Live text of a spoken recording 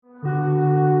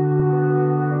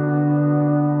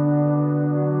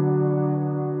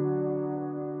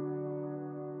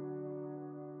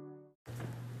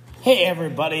Hey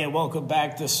everybody, and welcome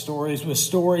back to Stories with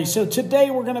Stories. So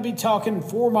today we're going to be talking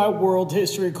for my world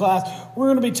history class. We're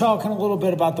going to be talking a little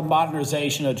bit about the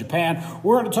modernization of Japan.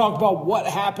 We're going to talk about what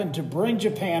happened to bring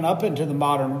Japan up into the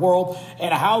modern world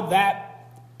and how that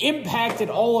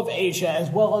impacted all of Asia, as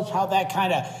well as how that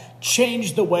kind of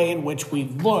changed the way in which we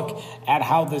look at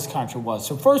how this country was.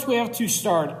 So first we have to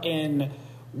start in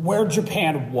where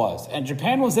Japan was. And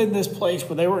Japan was in this place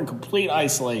where they were in complete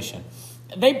isolation.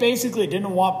 They basically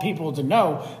didn't want people to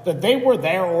know that they were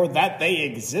there or that they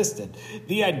existed.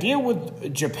 The idea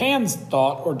with Japan's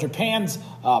thought or Japan's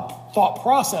thought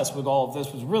process with all of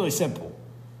this was really simple.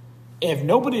 If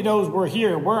nobody knows we're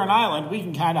here, we're an island, we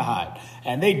can kind of hide.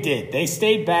 And they did. They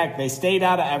stayed back. They stayed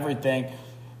out of everything.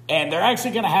 And they're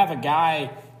actually going to have a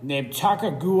guy named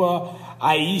Tokugawa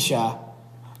Ieyasu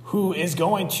who is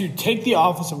going to take the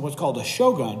office of what's called a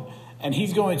shogun, and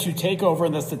he's going to take over,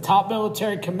 and that's the top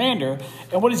military commander.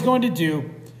 And what he's going to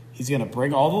do, he's going to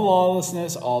bring all the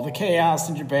lawlessness, all the chaos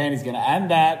in Japan. He's going to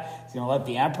end that. He's going to let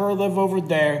the emperor live over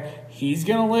there. He's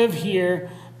going to live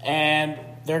here, and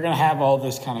they're going to have all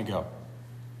this kind of go.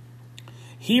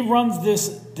 He runs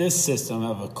this system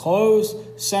of a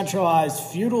closed, centralized,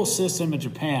 feudal system in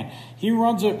Japan. He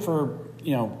runs it for,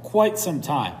 quite some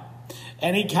time.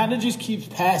 And he kind of just keeps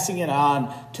passing it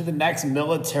on to the next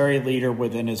military leader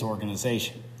within his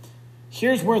organization.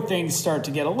 Here's where things start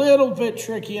to get a little bit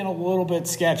tricky and a little bit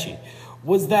sketchy.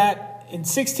 Was that in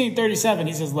 1637,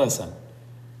 he says, listen,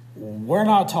 we're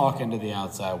not talking to the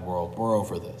outside world. We're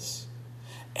over this.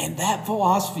 And that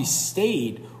philosophy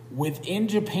stayed within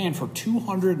Japan for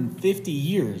 250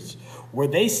 years, where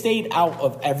they stayed out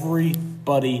of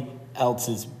everybody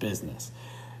else's business.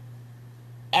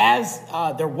 As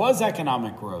there was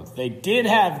economic growth, they did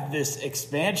have this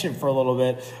expansion for a little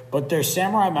bit, but their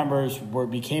samurai members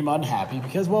became unhappy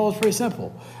because, well, it's pretty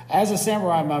simple. As a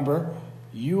samurai member,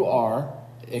 you are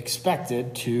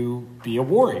expected to be a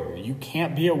warrior. You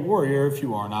can't be a warrior if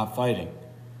you are not fighting.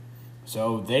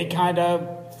 So they kind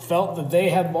of felt that they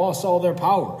had lost all their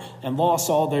power and lost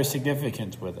all their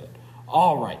significance with it.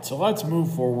 All right, so let's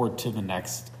move forward to the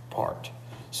next part.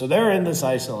 So they're in this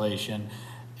isolation,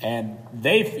 and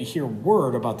they hear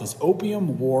word about this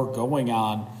opium war going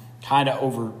on kind of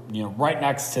over, right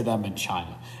next to them in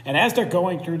China. And as they're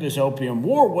going through this opium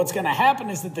war, what's going to happen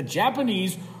is that the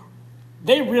Japanese,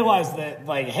 they realize that,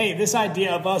 hey, this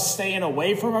idea of us staying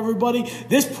away from everybody,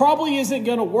 this probably isn't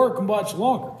going to work much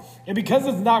longer. And because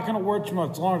it's not going to work too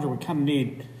much longer, we kind of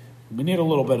need a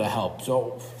little bit of help.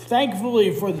 So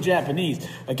thankfully for the Japanese,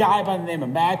 a guy by the name of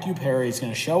Matthew Perry is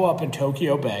going to show up in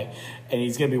Tokyo Bay, and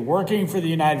he's going to be working for the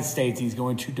United States. He's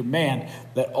going to demand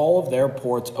that all of their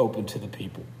ports open to the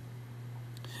people.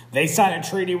 They signed a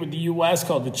treaty with the U.S.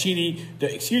 called the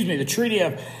Treaty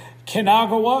of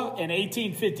Kanagawa in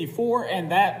 1854,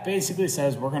 and that basically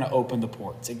says we're going to open the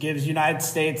ports. It gives the United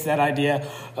States that idea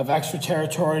of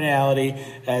extraterritoriality,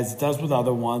 as it does with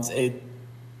other ones. It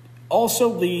also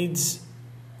leads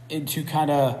into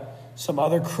kind of some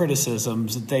other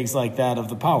criticisms and things like that of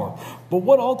the power. But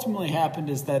what ultimately happened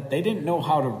is that they didn't know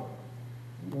how to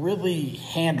really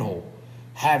handle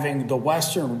having the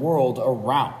Western world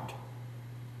around.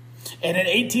 And in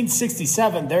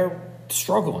 1867, they're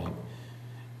struggling.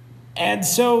 And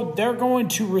so they're going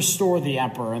to restore the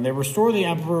emperor. And they restore the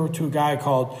emperor to a guy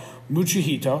called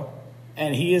Muchihito.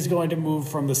 And he is going to move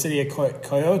from the city of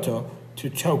Kyoto to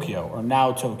Tokyo, or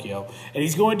now Tokyo. And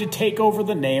he's going to take over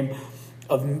the name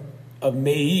of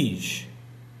Meiji,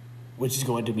 which is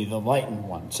going to be the Enlightened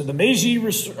One. So the Meiji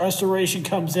Restoration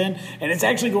comes in, and it's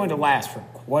actually going to last for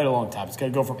quite a long time. It's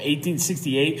going to go from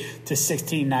 1868 to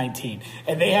 1619.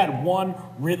 And they had one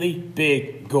really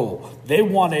big goal. They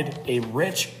wanted a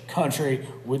rich country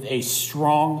with a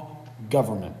strong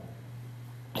government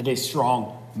and a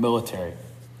strong military.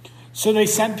 So they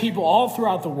sent people all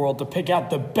throughout the world to pick out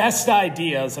the best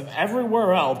ideas of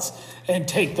everywhere else and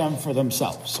take them for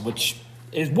themselves, which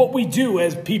is what we do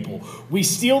as people. We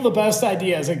steal the best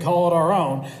ideas and call it our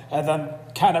own, and then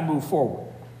kind of move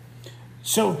forward.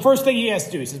 So first thing he has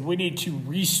to do, he says, we need to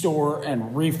restore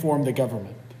and reform the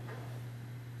government.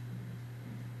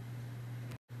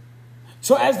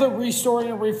 So as they're restoring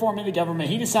and reforming the government,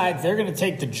 he decides they're going to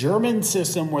take the German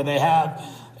system where they have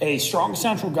a strong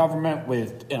central government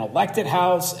with an elected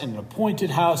house and an appointed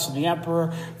house of the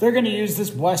emperor. They're going to use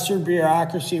this Western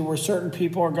bureaucracy where certain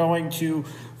people are going to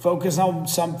focus on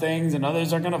some things and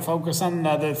others are going to focus on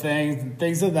other things and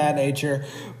things of that nature.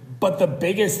 But the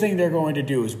biggest thing they're going to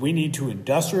do is we need to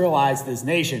industrialize this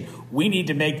nation. We need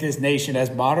to make this nation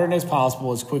as modern as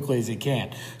possible as quickly as it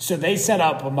can. So they set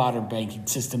up a modern banking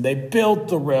system. They built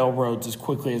the railroads as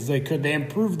quickly as they could. They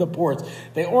improved the ports.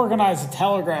 They organized a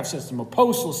telegraph system, a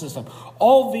postal system,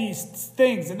 all these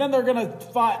things. And then they're going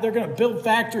to build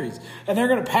factories, and they're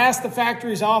going to pass the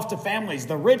factories off to families.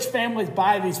 The rich families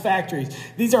buy these factories.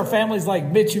 These are families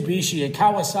like Mitsubishi and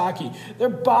Kawasaki. They're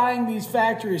buying these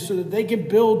factories so that they can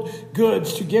build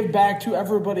goods to give back to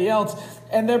everybody else.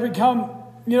 And they become,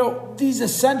 these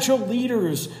essential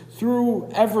leaders through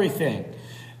everything.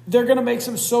 They're going to make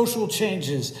some social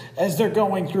changes as they're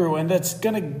going through, and that's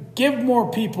going to give more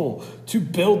people to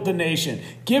build the nation,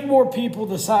 give more people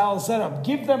the style and setup,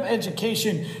 give them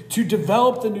education to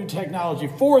develop the new technology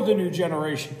for the new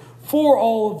generation, for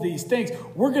all of these things.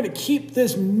 We're going to keep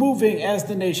this moving as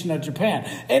the nation of Japan.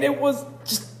 And it was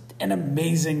just an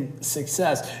amazing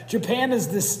success. Japan is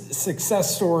this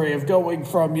success story of going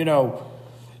from,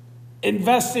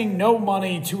 investing no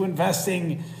money to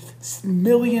investing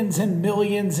millions and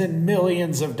millions and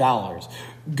millions of dollars.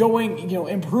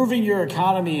 Improving your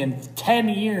economy in 10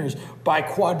 years by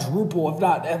quadruple, if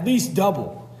not at least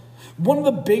double. One of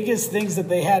the biggest things that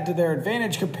they had to their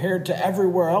advantage compared to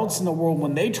everywhere else in the world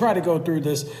when they try to go through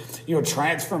this,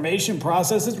 transformation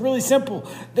process is really simple.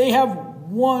 They have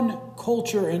one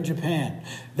culture in Japan.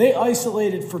 They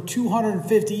isolated for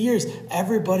 250 years.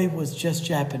 Everybody was just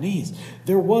Japanese.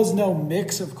 There was no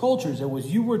mix of cultures. It was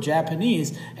you were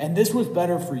Japanese, and this was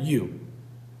better for you.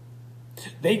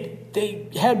 They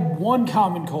had one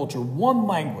common culture, one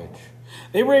language.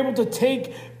 They were able to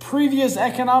take previous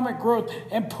economic growth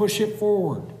and push it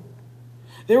forward.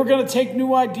 They were going to take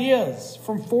new ideas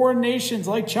from foreign nations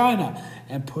like China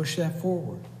and push that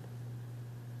forward.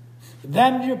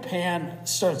 Then Japan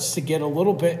starts to get a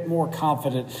little bit more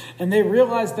confident, and they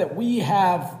realize that we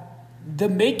have the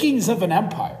makings of an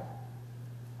empire.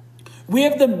 We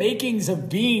have the makings of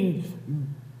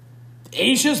being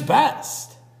Asia's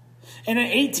best. And in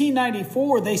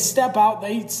 1894, they step out,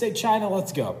 they say, China,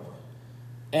 let's go.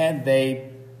 And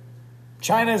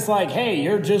China's like, hey,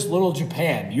 you're just little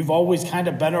Japan. You've always kind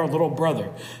of been our little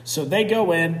brother. So they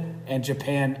go in, and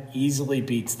Japan easily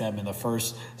beats them in the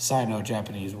first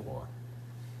Sino-Japanese War.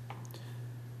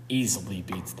 Easily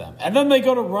beats them. And then they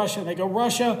go to Russia, and they go,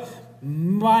 Russia,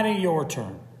 mighty your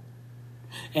turn.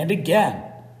 And again,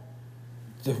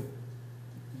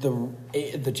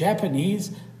 the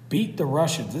Japanese beat the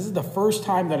Russians. This is the first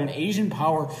time that an Asian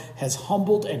power has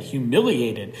humbled and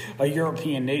humiliated a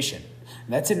European nation.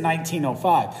 And that's in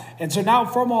 1905. And so now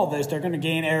from all this, they're going to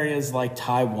gain areas like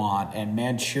Taiwan and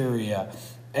Manchuria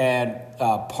and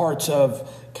parts of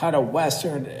kind of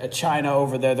Western China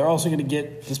over there. They're also going to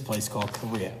get this place called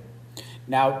Korea.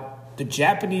 Now, the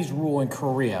Japanese rule in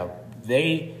Korea,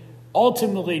 they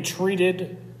ultimately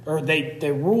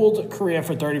they ruled Korea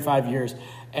for 35 years,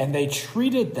 and they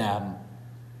treated them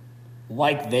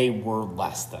like they were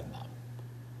less than them.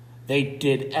 They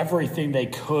did everything they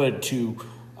could to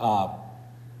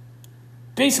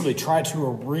basically try to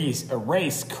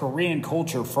erase Korean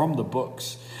culture from the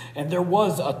books. And there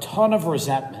was a ton of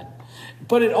resentment.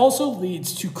 But it also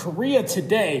leads to Korea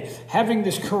today having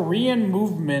this Korean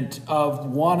movement of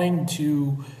wanting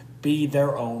to be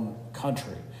their own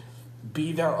country,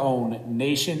 be their own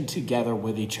nation together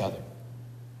with each other.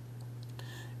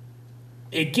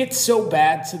 It gets so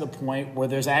bad to the point where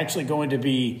there's actually going to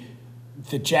be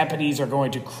the Japanese are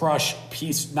going to crush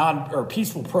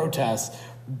peaceful protests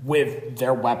with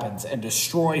their weapons and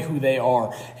destroy who they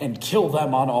are and kill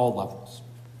them on all levels.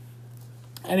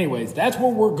 Anyways, that's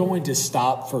where we're going to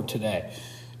stop for today.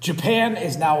 Japan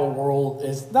is now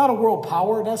is not a world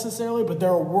power necessarily, but they're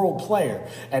a world player.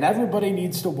 And everybody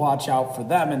needs to watch out for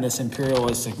them in this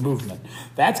imperialistic movement.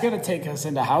 That's going to take us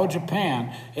into how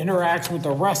Japan interacts with the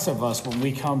rest of us when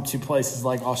we come to places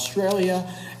like Australia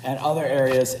and other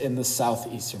areas in the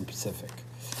southeastern Pacific.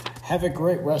 Have a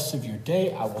great rest of your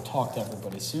day. I will talk to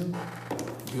everybody soon.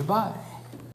 Goodbye.